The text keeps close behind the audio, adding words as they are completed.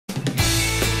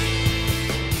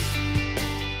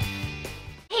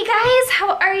guys,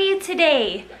 how are you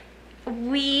today?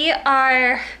 We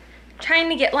are trying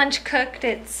to get lunch cooked.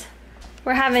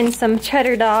 We're having some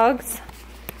cheddar dogs,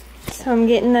 so I'm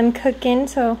getting them cooking.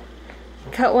 So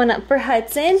cut one up for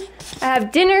Hudson. I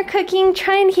have dinner cooking,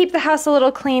 trying to keep the house a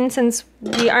little clean since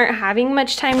we aren't having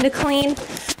much time to clean.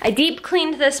 I deep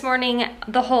cleaned this morning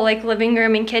the whole living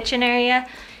room and kitchen area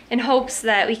in hopes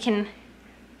that we can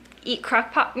eat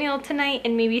crock pot meal tonight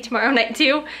and maybe tomorrow night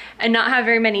too, and not have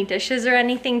very many dishes or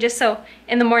anything, just so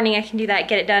in the morning I can do that,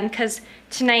 get it done, because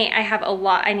tonight I have a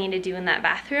lot I need to do in that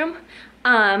bathroom.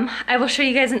 I will show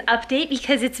you guys an update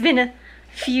because it's been a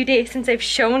few days since I've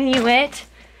shown you it.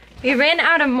 We ran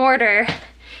out of mortar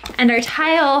and our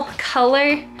tile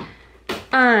color,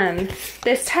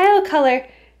 this tile color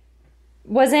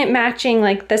wasn't matching.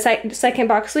 Like the second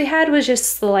box we had was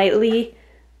just slightly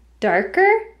darker.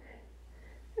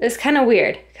 It's kind of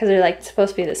weird because they're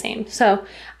supposed to be the same. So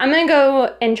I'm gonna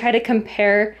go and try to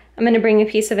compare. I'm gonna bring a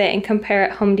piece of it and compare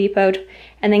at Home Depot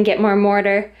and then get more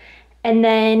mortar. And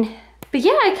then, but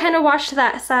yeah, I kind of washed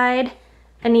that side.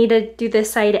 I need to do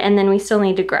this side and then we still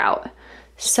need to grout.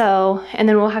 So, and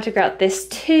then we'll have to grout this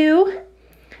too.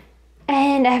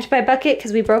 And I have to buy a bucket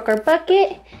because we broke our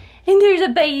bucket. And there's a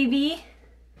baby.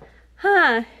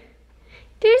 Huh.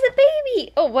 There's a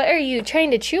baby. Oh, what are you trying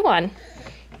to chew on?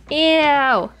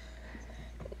 Ew.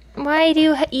 Why do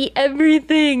you eat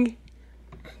everything?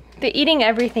 The eating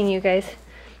everything, you guys,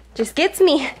 just gets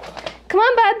me. Come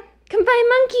on, bud. Come find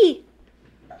monkey.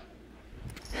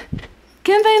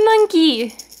 Come find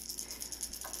monkey.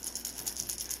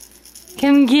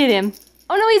 Come get him.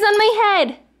 Oh no, he's on my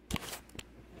head.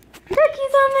 Look,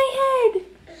 he's on my head.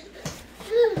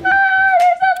 Ah,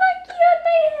 there's a monkey on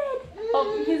my head.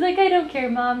 Oh, he's like, I don't care,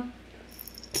 Mom.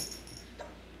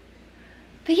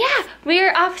 But yeah, we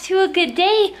are off to a good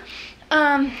day.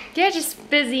 Yeah, just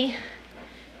busy.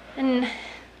 And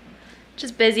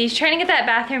just busy. Trying to get that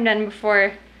bathroom done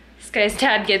before this guy's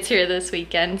dad gets here this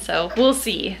weekend. So we'll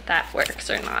see if that works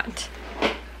or not.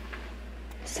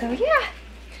 So yeah.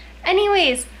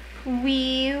 Anyways,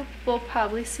 we will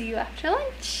probably see you after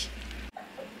lunch.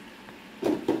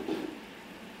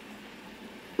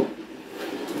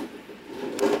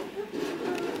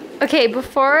 Okay,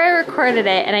 before I recorded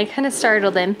it and I kind of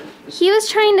startled him, he was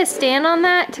trying to stand on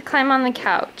that to climb on the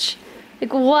couch.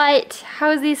 Like, what?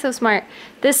 How is he so smart?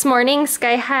 This morning,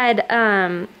 Sky had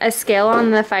a scale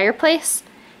on the fireplace,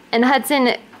 and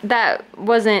Hudson,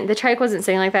 the trike wasn't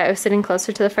sitting like that, it was sitting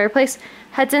closer to the fireplace.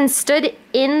 Hudson stood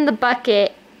in the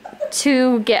bucket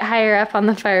to get higher up on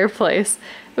the fireplace.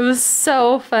 It was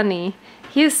so funny.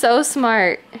 He's so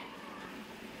smart.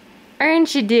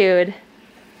 Aren't you, dude?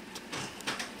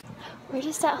 We're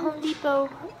just at Home Depot.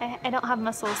 I don't have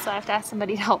muscles, so I have to ask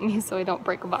somebody to help me so I don't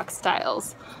break a box of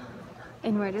tiles.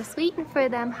 And we're just waiting for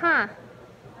them, huh?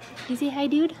 You say hi,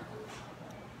 dude?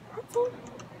 Hudson.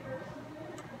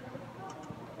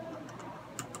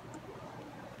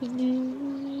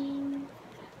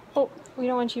 Oh, we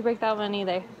don't want you to break that one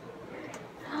either.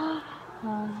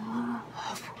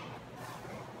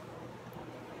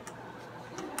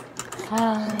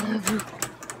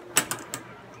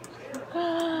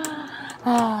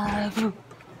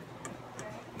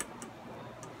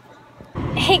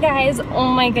 Hey guys,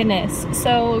 oh my goodness.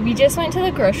 So we just went to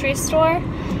the grocery store,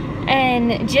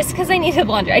 and just because I needed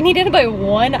laundry, I needed to buy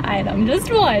one item,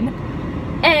 just one.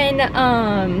 And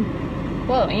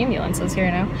whoa, ambulance is here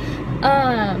now.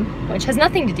 Which has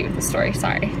nothing to do with the story,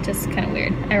 sorry, just kind of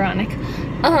weird, ironic.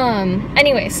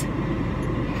 Anyways,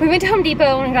 we went to Home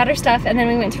Depot and got our stuff, and then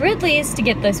we went to Ridley's to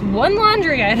get this one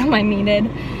laundry item I needed.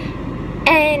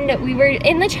 And we were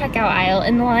in the checkout aisle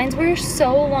and the lines were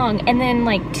so long, and then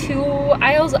 2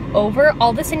 aisles over, all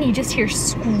of a sudden you just hear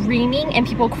screaming and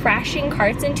people crashing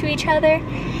carts into each other,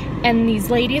 and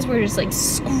these ladies were just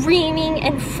screaming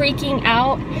and freaking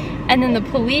out. And then the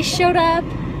police showed up,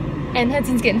 and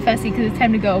Hudson's getting fussy because it's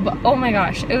time to go, but oh my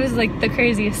gosh, it was the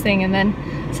craziest thing. And then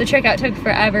so checkout took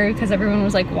forever because everyone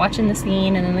was watching the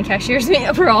scene, and then the cashiers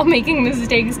were all making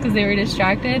mistakes because they were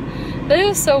distracted. But it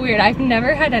was so weird. I've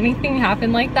never had anything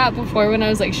happen like that before when I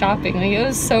was shopping. It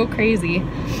was so crazy.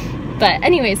 But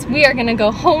anyways, we are gonna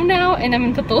go home now, and I'm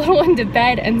gonna put the little one to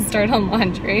bed and start on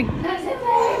laundry.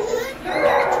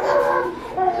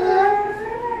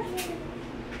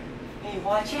 Hey,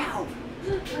 watch out!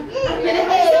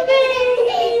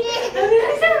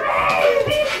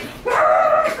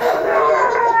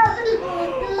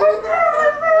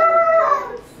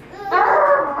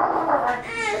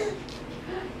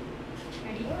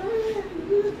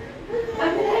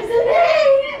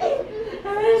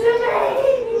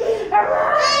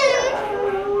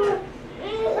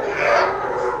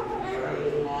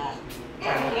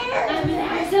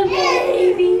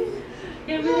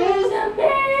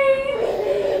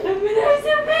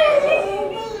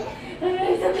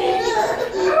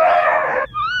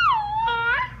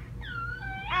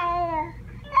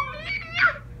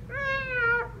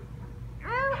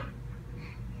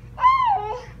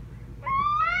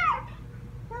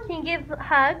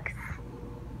 hugs.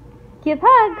 Give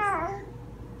hugs.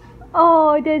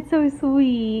 Oh, that's so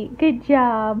sweet. Good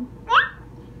job.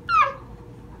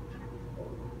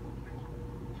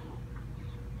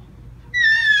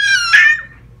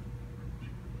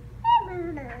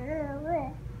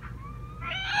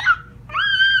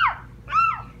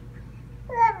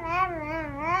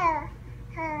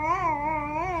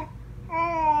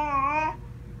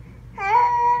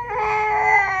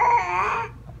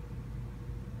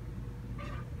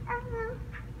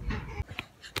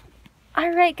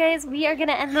 Alright guys, we are going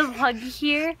to end the vlog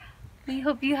here. We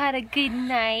hope you had a good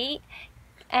night,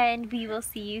 and we will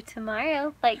see you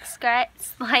tomorrow. Like, subscribe,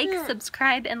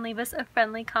 and leave us a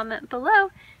friendly comment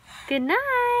below. Good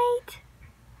night!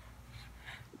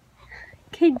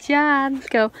 Good job.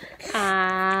 Go.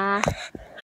 Ah.